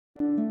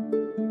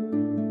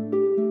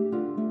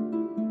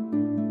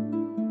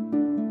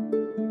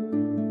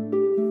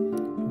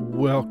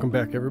Welcome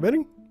back,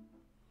 everybody.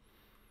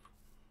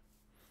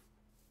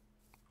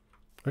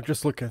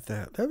 Just look at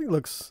that. That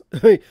looks,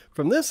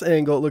 from this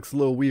angle, it looks a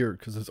little weird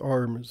because his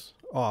arm is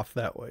off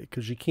that way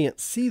because you can't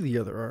see the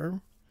other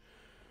arm.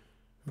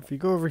 If you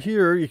go over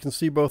here, you can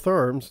see both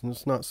arms and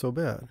it's not so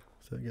bad.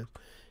 So I guess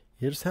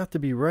you just have to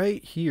be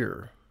right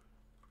here.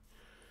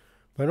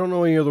 But I don't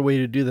know any other way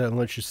to do that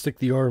unless you stick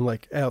the arm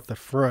like out the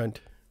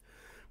front.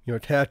 You know,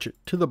 attach it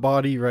to the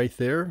body right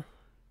there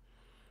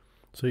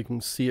so you can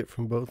see it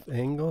from both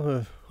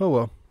angles. Oh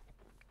well.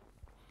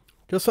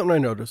 Just something I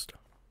noticed.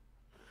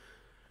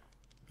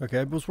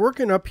 Okay, I was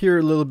working up here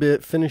a little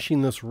bit,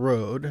 finishing this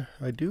road.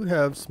 I do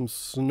have some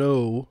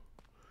snow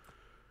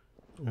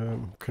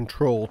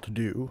control to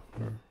do.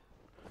 And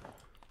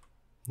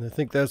I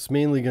think that's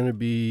mainly going to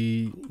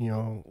be, you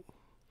know,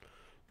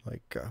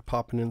 like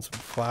popping in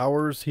some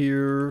flowers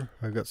here.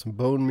 I've got some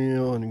bone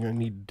meal, and I'm going to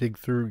need to dig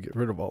through, get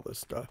rid of all this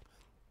stuff.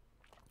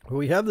 But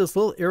we have this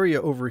little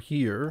area over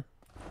here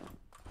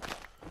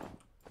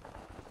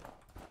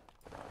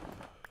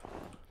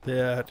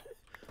that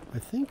I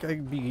think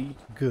I'd be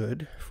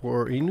good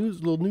for a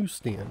little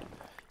newsstand.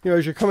 You know,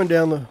 as you're coming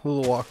down the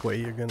little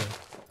walkway, you're gonna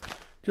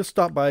just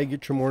stop by,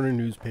 get your morning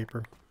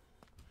newspaper.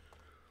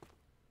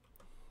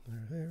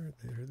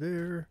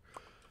 There.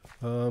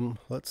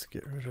 Let's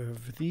get rid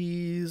of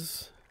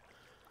these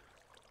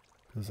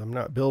because I'm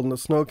not building a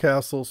snow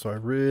castle, so I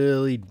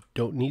really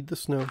don't need the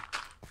snow.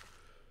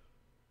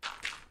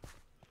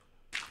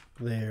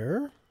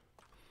 There.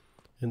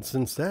 And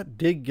since that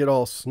did get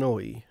all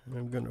snowy,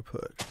 I'm gonna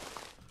put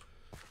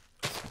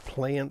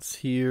plants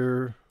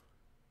here.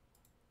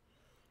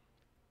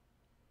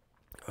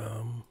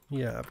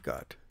 Yeah, I've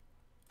got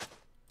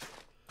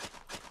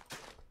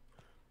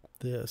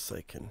this.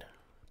 I can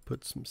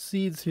put some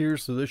seeds here,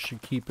 so this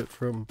should keep it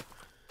from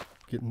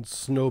getting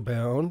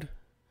snowbound.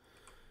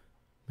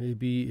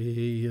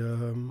 Maybe a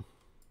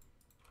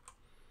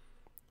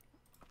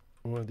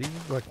one of these.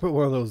 I can put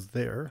one of those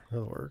there.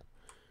 That'll work.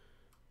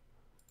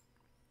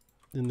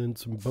 And then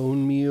some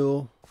bone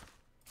meal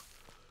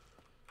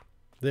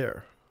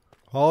there.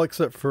 All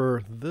except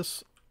for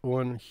this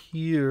one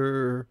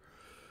here.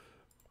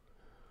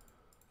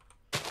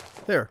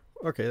 There.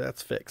 Okay,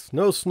 that's fixed.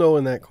 No snow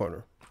in that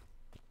corner.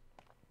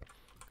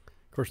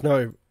 Of course, now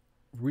I've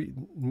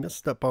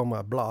messed up all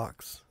my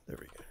blocks. There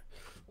we go.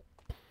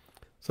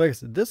 So like I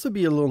said, this would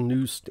be a little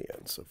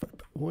newsstand. So if I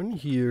put one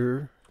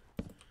here,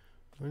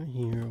 one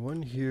here,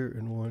 one here,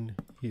 and one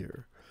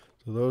here.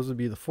 So those would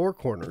be the four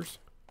corners.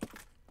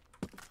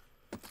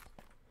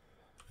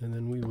 And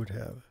then we would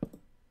have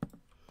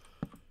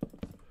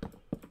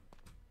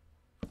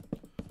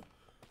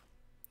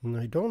and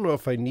I don't know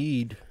if I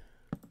need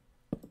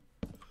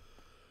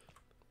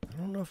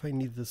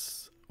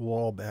this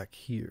wall back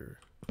here.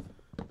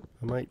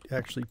 I might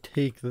actually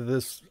take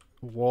this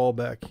wall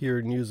back here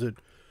and use it.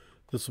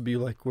 This will be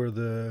like where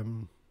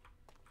the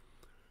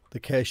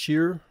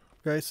cashier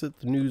guy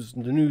sits, the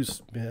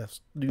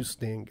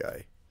newsstand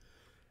guy.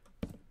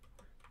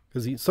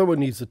 Because someone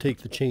needs to take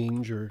the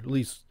change, or at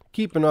least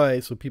keep an eye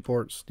so people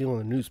aren't stealing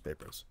the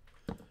newspapers.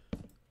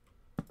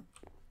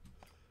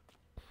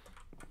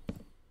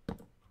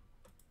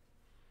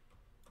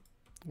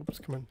 Oops,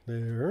 come on.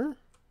 There.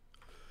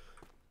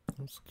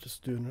 Let's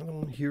just do another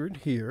one here and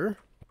here.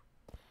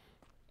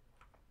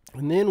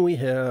 And then we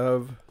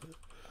have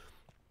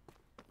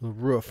the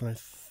roof. And I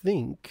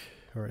think,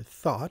 or I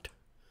thought,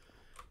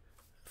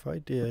 if I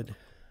did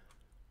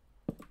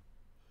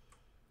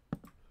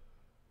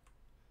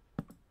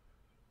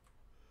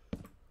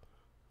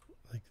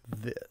like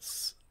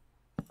this.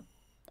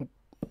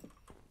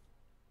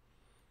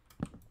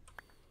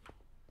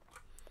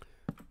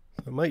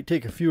 I might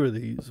take a few of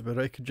these, but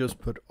I could just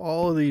put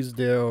all of these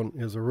down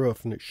as a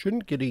roof, and it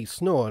shouldn't get any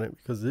snow on it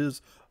because it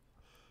is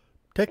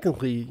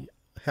technically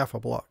half a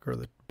block, or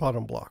the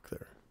bottom block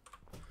there.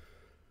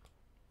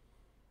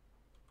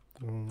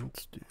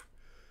 Let's do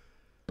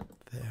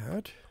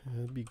that.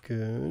 That'd be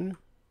good.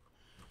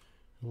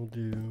 We'll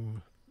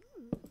do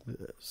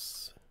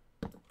this.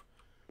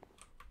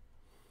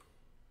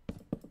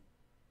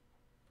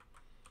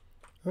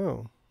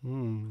 Oh,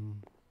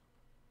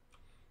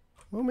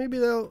 well, maybe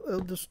they'll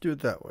just do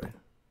it that way.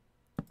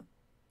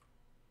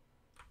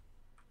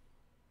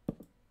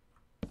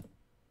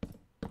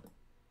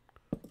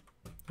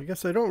 I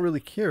guess I don't really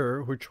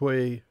care which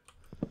way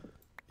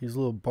these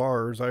little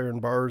bars, iron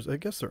bars, I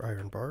guess they're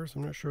iron bars.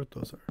 I'm not sure what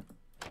those are.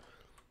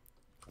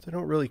 So I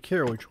don't really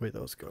care which way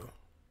those go.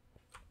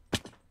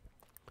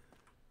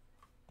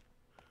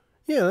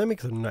 Yeah, that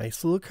makes a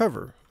nice little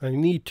cover. I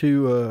need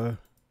to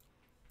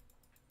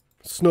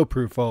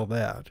snowproof all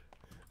that.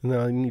 And then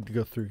I need to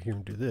go through here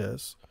and do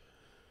this.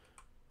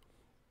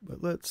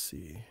 But let's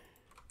see.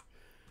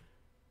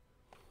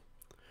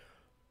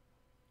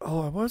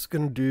 Oh, I was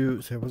going to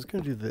do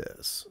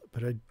this,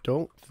 but I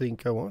don't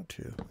think I want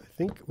to. I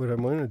think what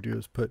I'm going to do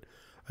is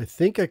I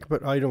think I can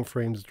put item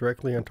frames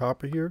directly on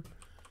top of here.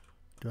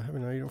 Do I have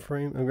an item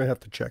frame? I'm going to have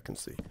to check and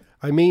see.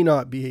 I may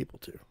not be able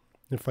to.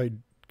 If I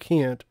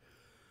can't,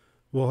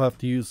 we'll have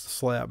to use the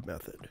slab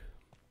method.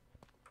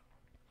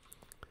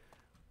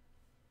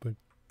 But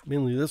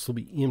mainly this will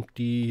be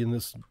empty, and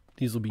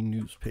these will be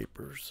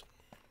newspapers.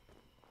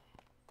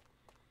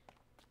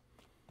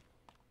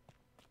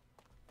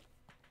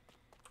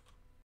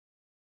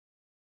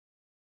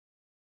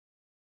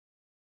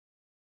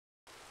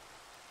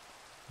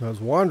 I was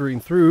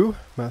wandering through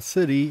my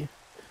city,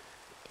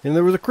 and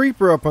there was a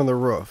creeper up on the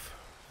roof.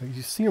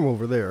 You see him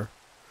over there.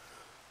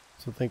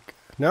 So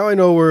now I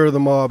know where the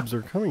mobs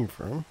are coming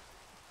from.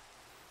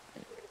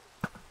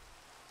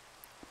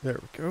 There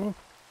we go.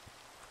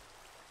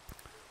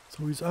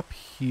 So he's up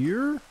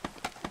here.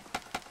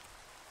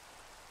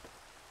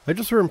 I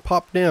just heard him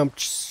pop down.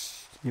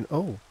 You know,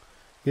 oh,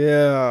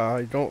 yeah,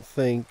 I don't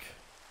think.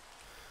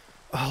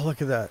 Oh,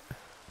 look at that.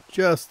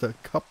 Just a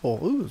couple.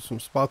 Ooh, some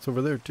spots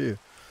over there too.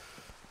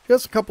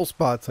 Just a couple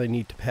spots I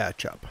need to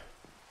patch up.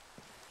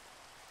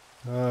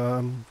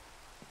 I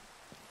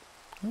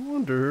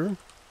wonder, do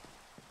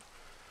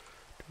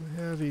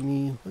I have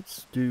any?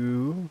 Let's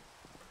do.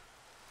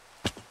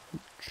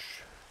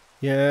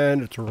 Yeah,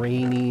 and it's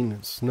raining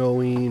and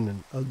snowing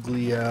and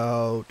ugly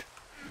out.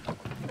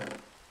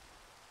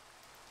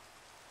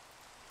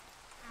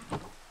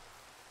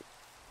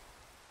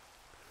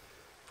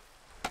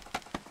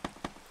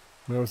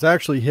 And I was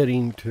actually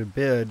heading to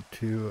bed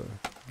to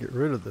get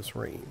rid of this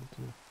rain.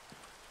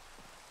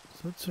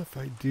 So let's see if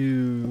I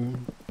do.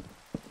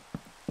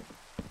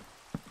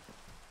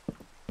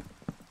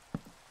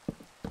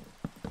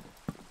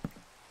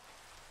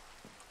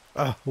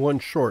 One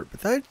short,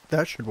 but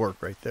that should work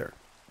right there.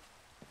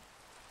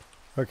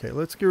 Okay,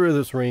 let's get rid of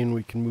this rain.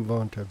 We can move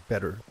on to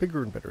bigger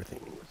and better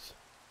things.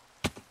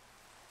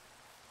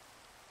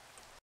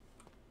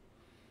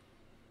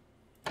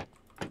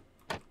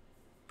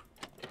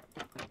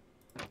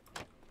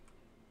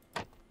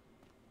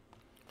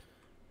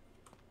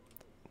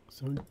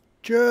 So I'm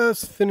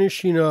just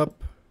finishing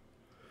up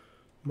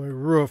my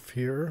roof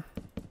here.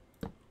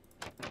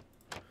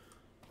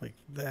 Like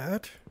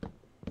that.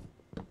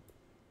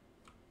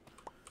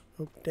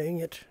 Oh, dang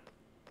it.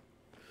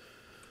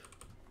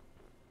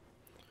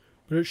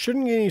 But it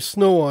shouldn't get any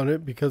snow on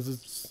it because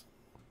it's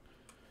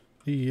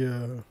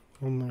on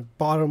the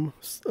bottom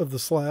of the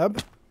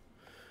slab.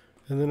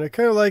 And then I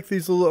kind of like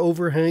these little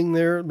overhang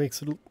there. It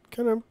makes it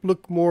kind of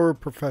look more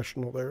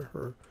professional there,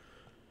 or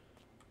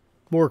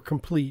more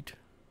complete.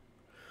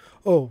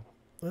 Oh,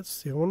 let's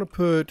see. I want to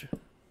put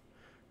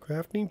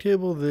crafting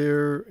table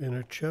there and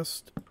a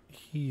chest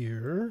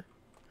here.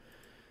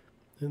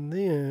 And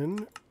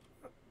then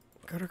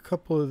got a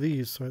couple of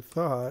these, so I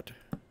thought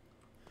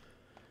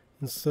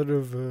instead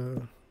of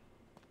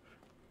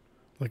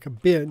like a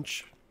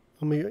bench,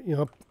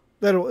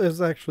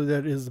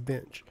 that is a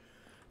bench.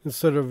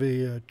 Instead of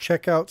a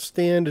checkout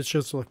stand, it's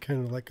just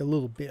kind of like a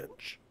little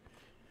bench.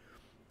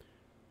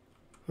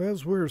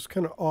 That's where it's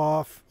kind of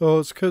off. Oh,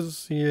 it's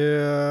because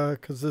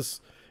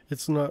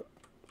it's not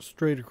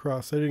straight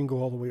across. I didn't go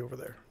all the way over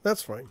there.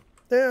 That's fine.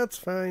 That's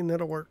fine.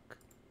 That'll work.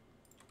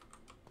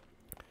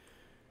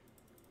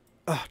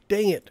 Ah,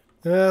 dang it.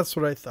 That's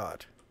what I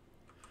thought.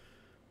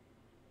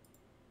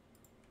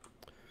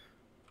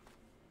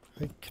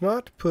 I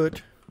cannot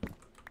put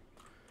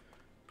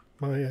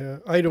my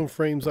item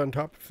frames on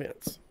top of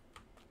fence.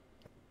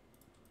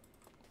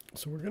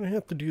 So we're going to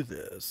have to do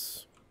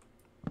this.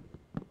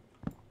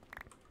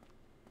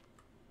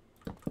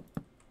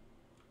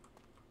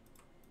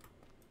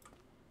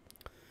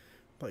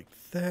 Like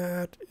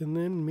that, and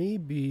then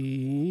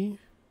maybe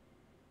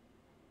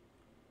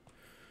I'm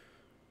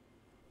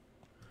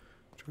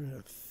trying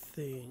to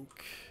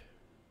think.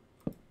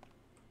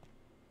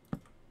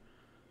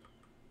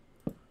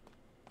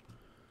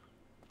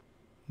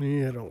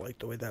 Yeah, I don't like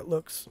the way that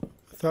looks.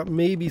 I thought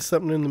maybe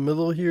something in the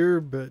middle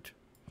here, but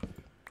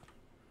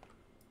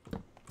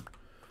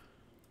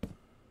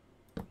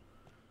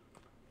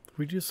if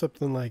we do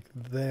something like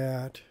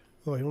that.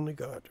 Oh, I only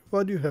got,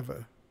 well, I do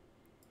have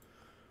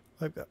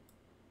I've got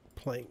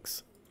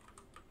planks.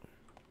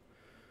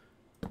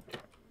 And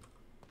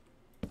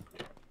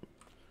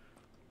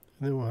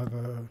then we'll have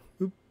a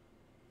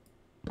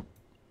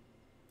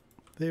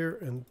there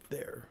and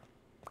there.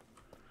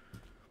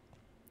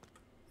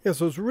 Yeah,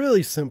 so it's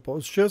really simple.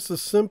 It's just a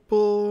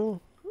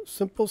simple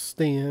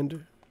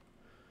stand.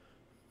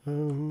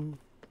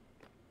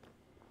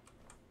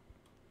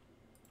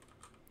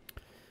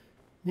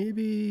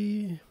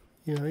 Maybe,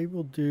 yeah, I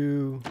will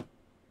do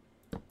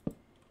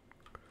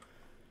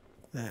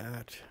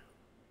that.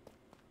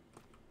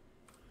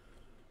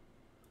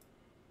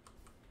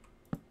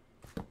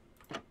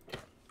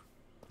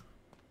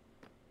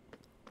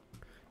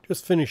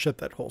 Just finish up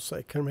that whole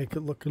side, kind of make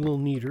it look a little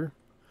neater.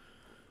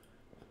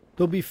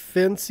 There'll be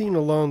fencing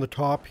along the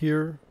top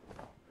here.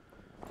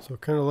 So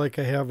kind of like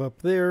I have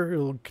up there,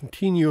 it'll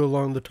continue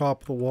along the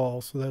top of the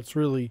wall. So that's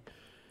really,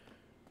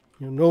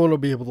 no one will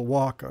be able to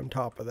walk on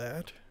top of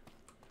that.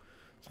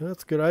 So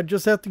that's good. I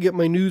just have to get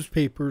my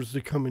newspapers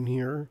to come in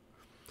here.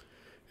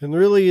 And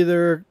really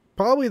they're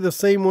probably the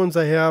same ones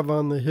I have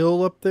on the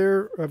hill up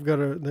there. I've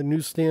got the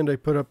newsstand I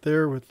put up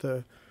there with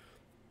the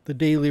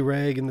Daily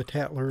Rag and the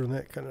Tatler and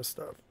that kind of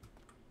stuff.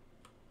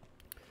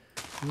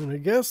 And I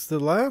guess the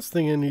last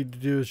thing I need to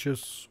do is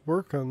just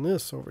work on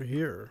this over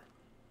here.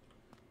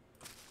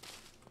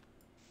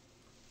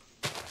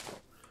 So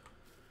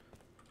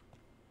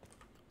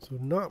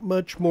not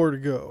much more to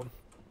go.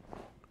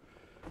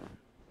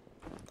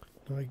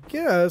 Now I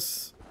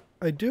guess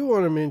I do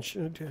want to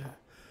mention,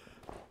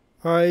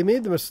 I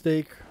made the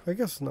mistake, I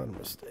guess not a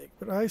mistake,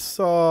 but I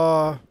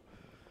saw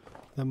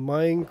the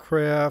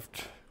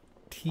Minecraft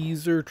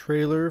teaser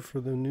trailer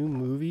for the new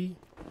movie.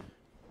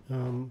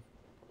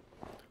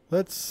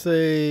 Let's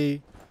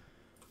say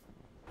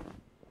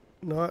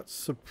not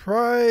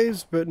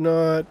surprised, but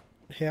not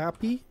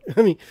happy.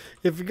 I mean,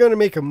 if you're going to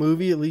make a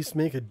movie, at least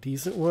make a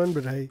decent one.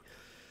 But I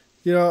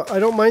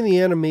don't mind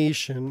the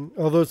animation,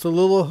 although it's a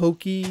little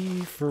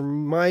hokey for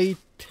my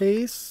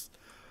taste.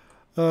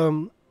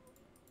 And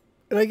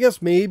I guess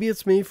maybe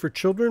it's made for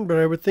children, but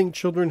I would think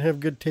children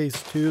have good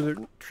taste too.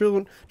 They're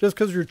children, just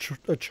because you're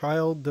a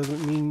child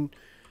doesn't mean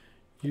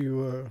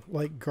you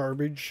like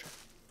garbage.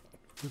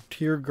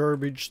 Tier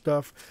garbage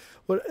stuff.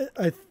 But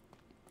I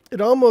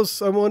don't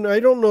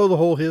know the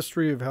whole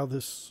history of how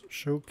this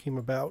show came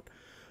about.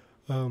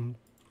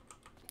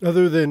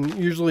 Other than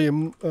usually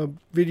a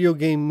video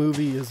game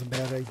movie is a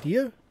bad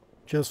idea,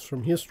 just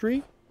from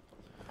history.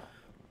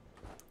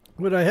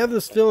 But I have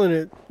this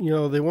feeling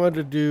they wanted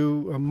to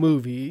do a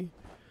movie.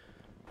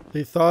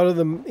 They thought of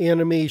the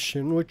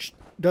animation, which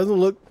doesn't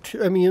look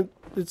too, I mean,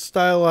 it's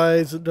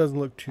stylized. It doesn't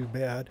look too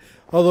bad.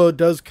 Although it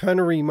does kind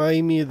of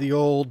remind me of the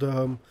old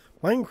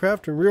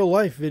Minecraft in real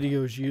life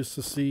videos you used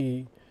to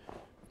see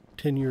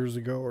 10 years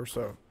ago or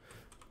so.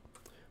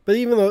 But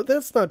even though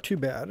that's not too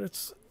bad,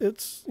 it's kind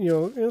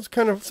of it's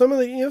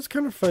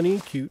kind of funny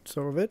and cute,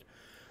 some of it.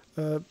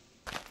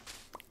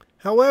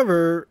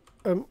 However,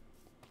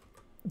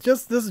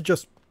 this is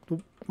just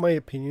my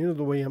opinion of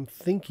the way I'm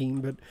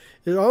thinking, but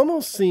it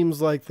almost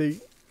seems like they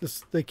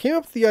came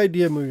up with the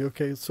idea of movie.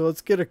 Okay, so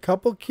let's get a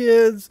couple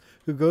kids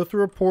who go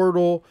through a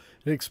portal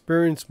and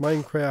experience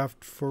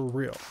Minecraft for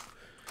real.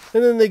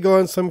 And then they go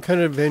on some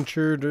kind of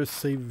adventure to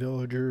save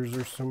villagers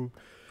or some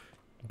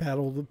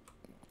battle the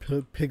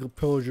pig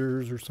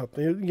pillagers or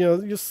something.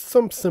 Just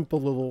some simple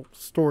little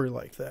story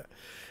like that.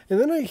 And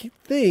then I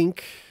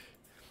think,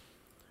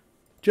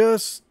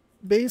 just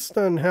based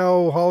on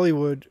how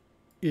Hollywood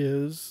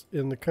is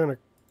and the kind of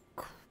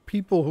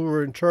people who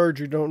are in charge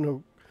who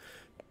don't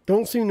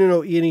seem to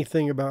know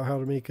anything about how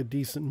to make a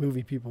decent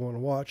movie people want to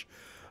watch,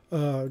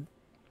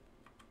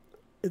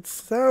 it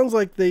sounds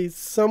like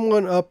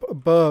someone up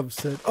above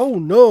said, "Oh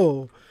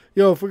no,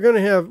 if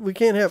we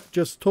can't have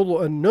just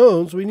total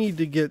unknowns. We need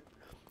to get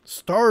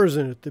stars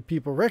in it that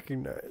people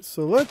recognize.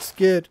 So let's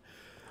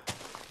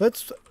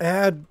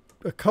add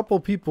a couple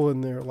people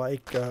in there,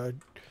 like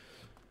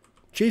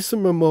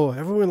Jason Momoa.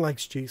 Everyone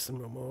likes Jason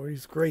Momoa.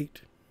 He's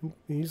great.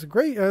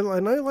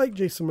 And I like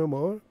Jason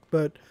Momoa.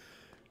 But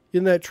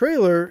in that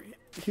trailer,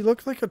 he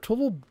looked like a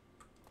total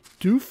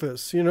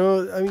doofus.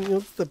 I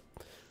mean,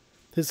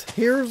 his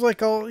hair's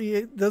like all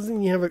he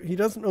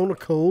doesn't own a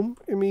comb.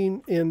 I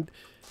mean, and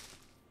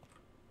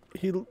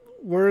he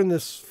wearing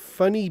this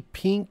funny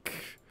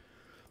pink.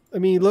 I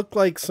mean, he looked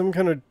like some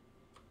kind of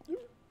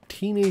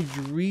teenage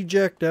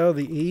reject out of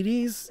the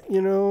 80s.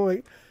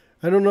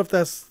 I don't know if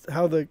that's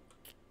how I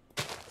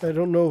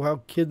don't know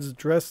how kids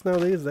dress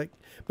nowadays.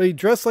 But he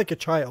dressed like a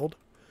child,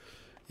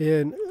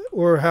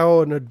 or how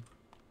an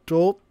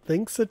adult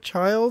thinks a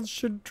child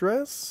should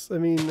dress. I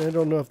mean, I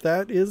don't know if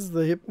that is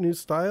the hip new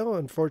style.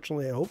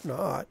 Unfortunately, I hope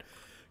not,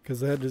 because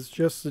that is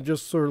it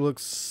just sort of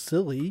looks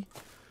silly.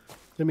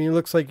 I mean, it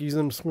looks like he's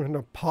in some kind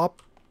of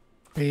pop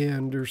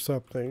band or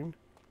something.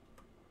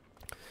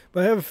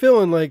 But I have a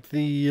feeling like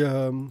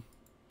the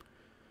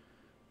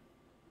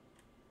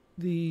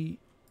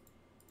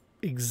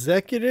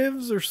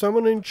executives or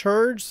someone in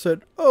charge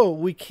said, "Oh,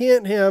 we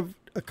can't have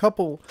a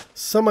couple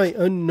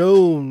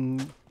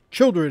semi-unknown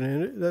children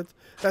in it.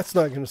 That's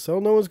not going to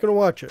sell. No one's going to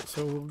watch it.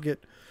 So we'll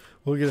get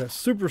a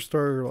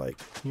superstar like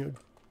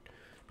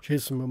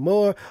Jason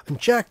Momoa and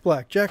Jack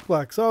Black. Jack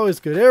Black's always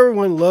good.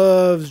 Everyone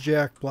loves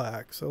Jack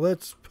Black. So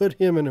let's put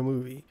him in a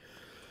movie."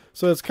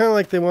 So it's kind of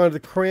like they wanted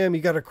to cram.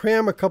 You got to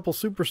cram a couple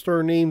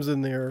superstar names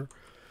in there.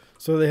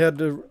 So they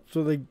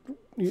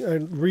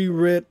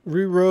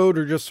rewrote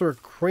or just sort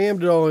of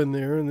crammed it all in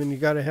there. And then you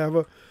got to have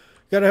a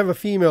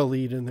female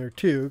lead in there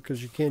too,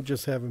 because you can't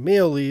just have a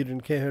male lead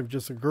and can't have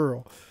just a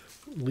girl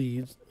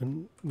lead.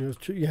 And you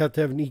have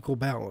to have an equal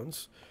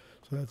balance.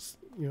 So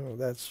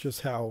that's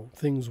just how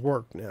things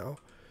work now.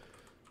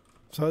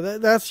 So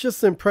that's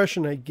just the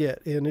impression I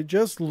get, and it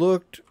just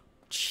looked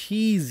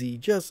cheesy,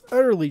 just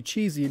utterly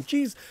cheesy. And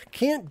geez,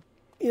 if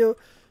you're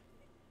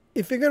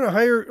gonna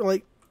hire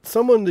like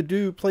someone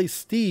to play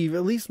Steve,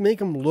 at least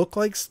make him look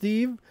like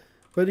Steve.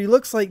 But he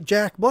looks like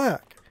Jack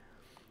Black.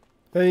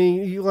 I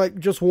mean, he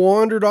just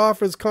wandered off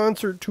his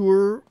concert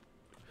tour,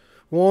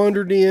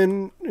 wandered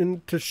in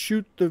to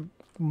shoot the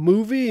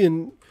movie,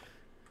 and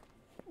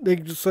they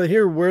just say,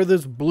 here, wear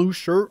this blue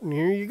shirt and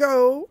here you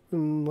go.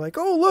 And like,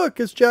 oh, look,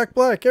 it's Jack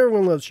Black.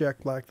 Everyone loves Jack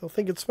Black. They'll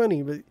think it's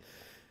funny, but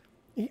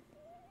he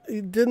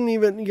didn't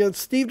even,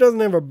 Steve doesn't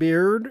have a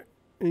beard.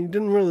 And he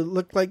didn't really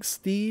look like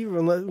Steve,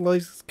 unless, well,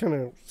 he's kind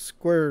of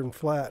square and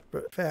flat,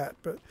 but fat.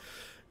 But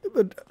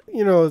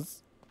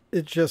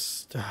it's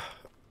just,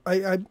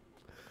 I'm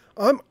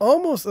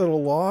almost at a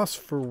loss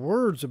for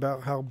words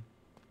about how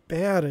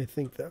bad I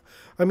think that.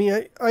 I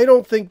mean, I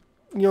don't think,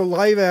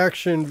 live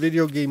action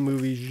video game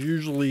movies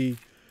usually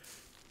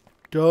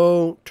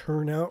don't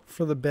turn out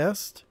for the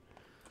best.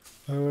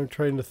 I'm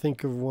trying to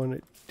think of one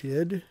it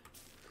did.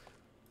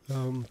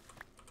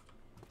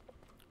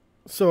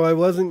 So I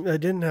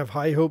didn't have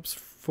high hopes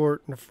for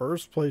it in the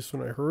first place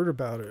when I heard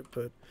about it,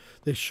 but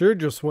they sure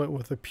just went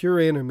with a pure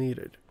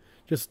animated.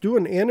 Just do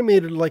an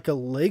animated like a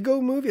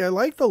Lego movie. I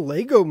like the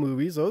Lego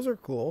movies. Those are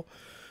cool.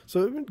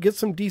 So get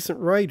some decent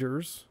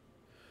writers.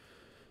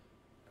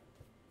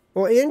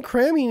 Well, and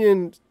cramming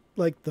in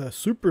like the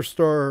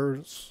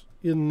superstars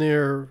in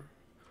there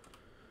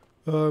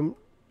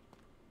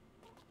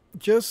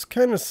just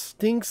kind of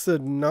stinks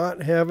of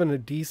not having a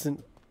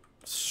decent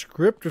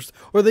script,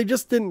 or they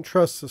just didn't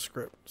trust the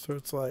script. So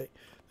it's like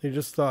they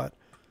just thought,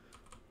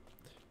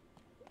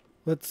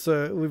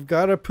 we've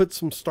got to put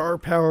some star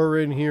power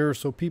in here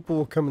so people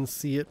will come and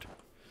see it,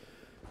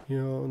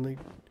 and they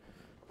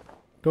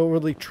don't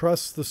really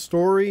trust the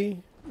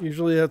story.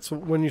 Usually that's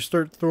when you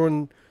start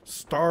throwing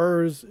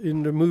stars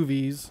into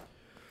movies.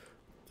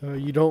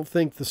 You don't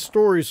think the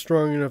story's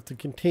strong enough to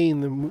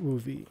contain the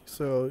movie,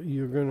 so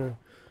you're gonna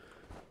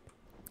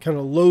kind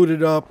of load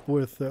it up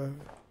with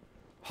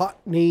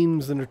hot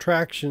names and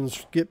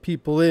attractions, get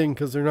people in,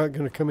 because they're not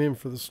going to come in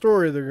for the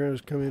story, they're going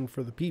to come in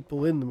for the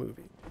people in the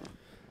movie.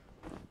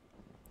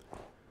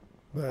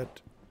 But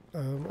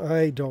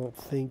I don't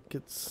think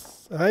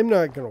I'm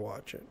not going to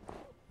watch it.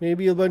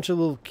 Maybe a bunch of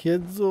little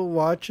kids will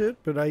watch it,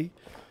 but I'm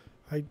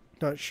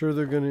not sure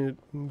they're going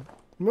to,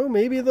 well,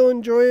 maybe they'll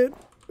enjoy it.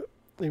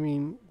 I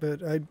mean,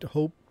 but I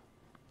hope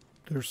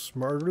they're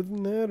smarter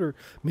than that, or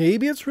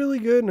maybe it's really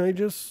good and I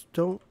just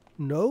don't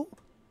know.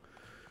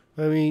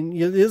 I mean,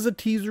 it is a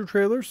teaser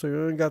trailer, so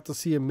you only got to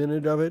see a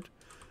minute of it.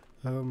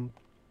 And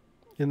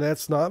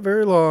that's not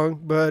very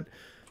long, but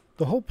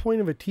the whole point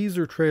of a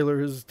teaser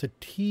trailer is to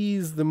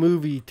tease the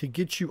movie, to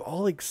get you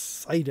all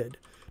excited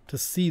to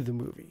see the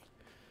movie.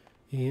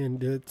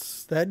 And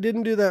that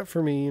didn't do that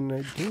for me, and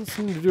it didn't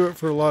seem to do it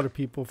for a lot of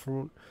people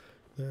from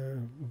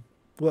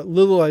what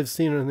little I've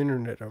seen on the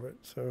internet of it.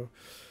 So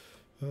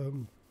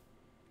I'm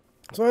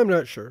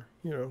not sure,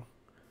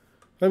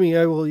 I mean,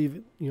 I will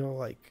even,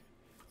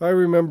 I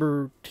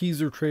remember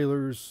teaser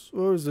trailers.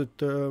 What was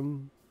it?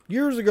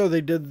 Years ago,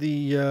 they did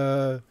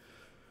the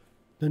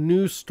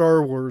new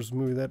Star Wars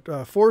movie,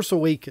 that Force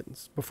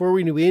Awakens. Before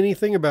we knew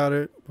anything about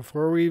it,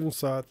 before we even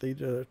saw it, they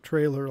did a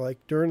trailer like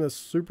during a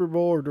Super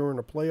Bowl or during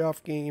a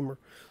playoff game or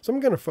some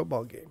kind of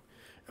football game.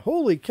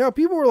 Holy cow!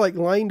 People were like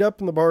lined up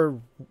in the bar,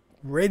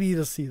 ready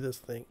to see this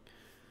thing.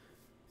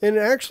 And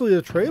actually,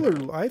 the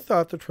trailer, I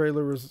thought the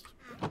trailer was.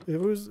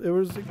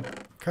 It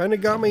kind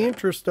of got my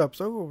interest up.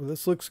 So, oh,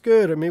 this looks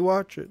good. I may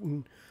watch it.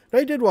 And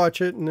I did watch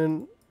it. And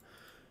then,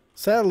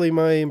 sadly,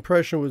 my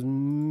impression was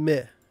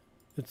meh.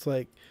 It's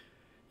like,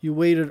 you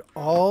waited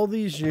all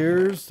these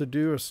years to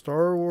do a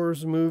Star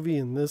Wars movie,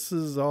 and this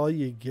is all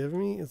you give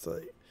me? It's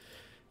like,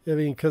 I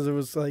mean, because it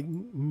was like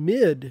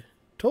mid.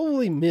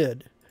 Totally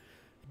mid.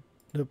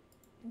 The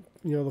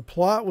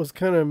plot was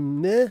kind of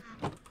meh.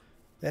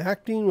 The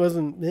acting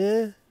wasn't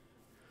meh.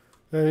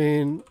 I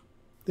mean,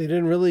 they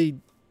didn't really...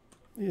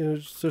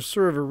 it's just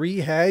sort of a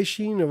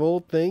rehashing of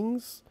old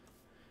things.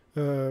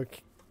 The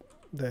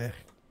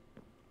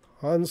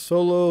Han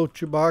Solo,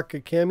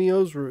 Chewbacca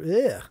cameos were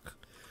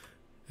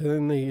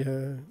and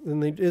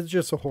then it's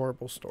just a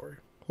horrible story.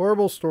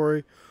 Horrible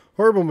story.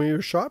 Horrible movie. It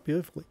was shot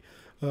beautifully.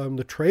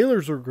 The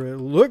trailers were great.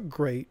 Looked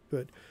great,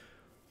 but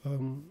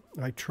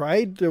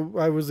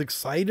I was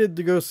excited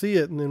to go see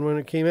it, and then when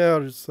it came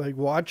out, it's like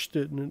watched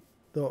it, and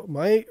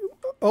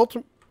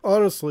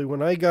honestly,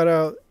 when I got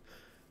out,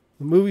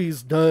 the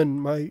movie's done.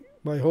 My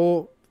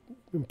whole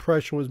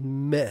impression was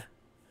meh.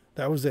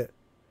 That was it.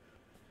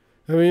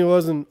 I mean, it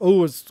wasn't,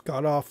 it's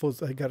god awful.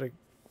 I got to,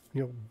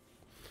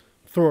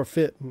 throw a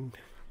fit and,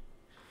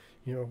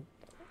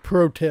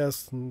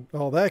 protest and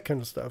all that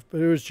kind of stuff.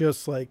 But it was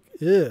just like,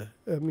 I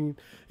mean,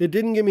 it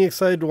didn't get me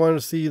excited to want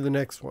to see the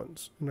next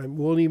ones. And I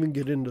won't even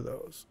get into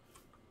those.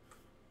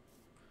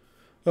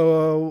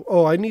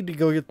 I need to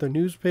go get the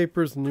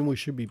newspapers and then we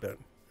should be done.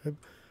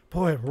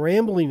 Boy, I'm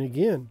rambling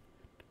again.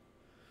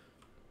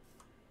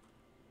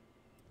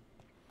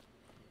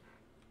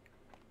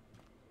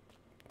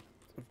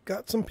 I've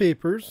got some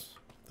papers,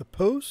 the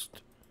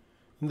Post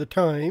and the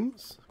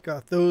Times.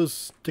 Got those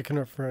sticking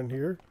up front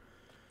here.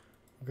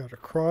 I've got a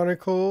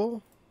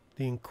Chronicle,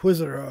 the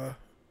Inquisitor,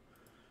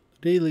 the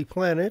Daily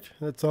Planet.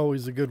 That's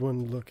always a good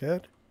one to look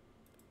at.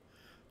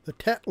 The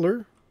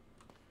Tatler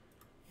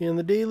and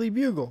the Daily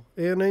Bugle.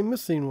 And I'm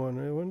missing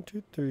one. 1,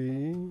 2, 3.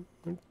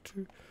 1,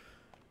 2.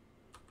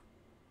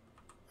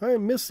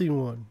 I'm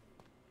missing one.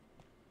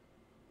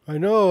 I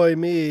know I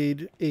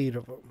made 8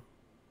 of them.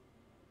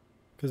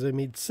 Because I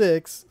made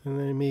 6, and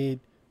then I made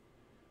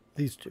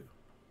these 2.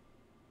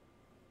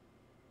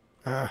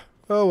 Oh,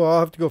 well, I'll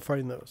have to go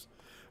find those.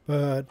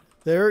 But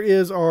there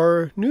is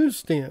our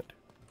newsstand.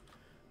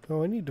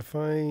 Oh, I need to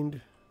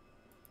find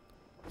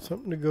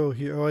something to go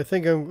here. Oh, I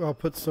think I'll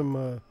put some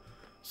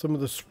of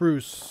the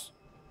spruce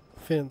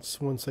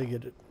fence once I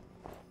get it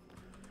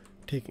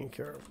taken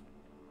care of.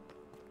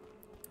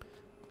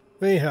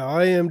 Anyhow,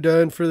 I am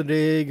done for the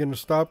day. Gonna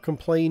stop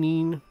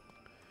complaining.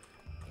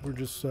 We're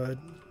just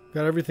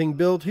got everything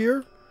built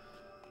here.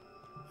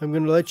 I'm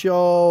gonna let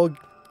y'all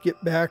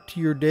get back to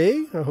your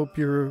day. I hope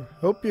you're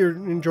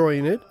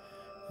enjoying it,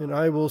 and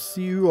I will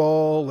see you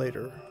all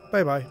later.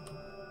 Bye bye.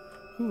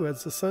 Ooh,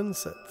 as the sun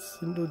sets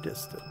into the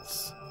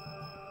distance.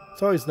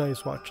 It's always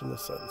nice watching the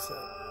sunset.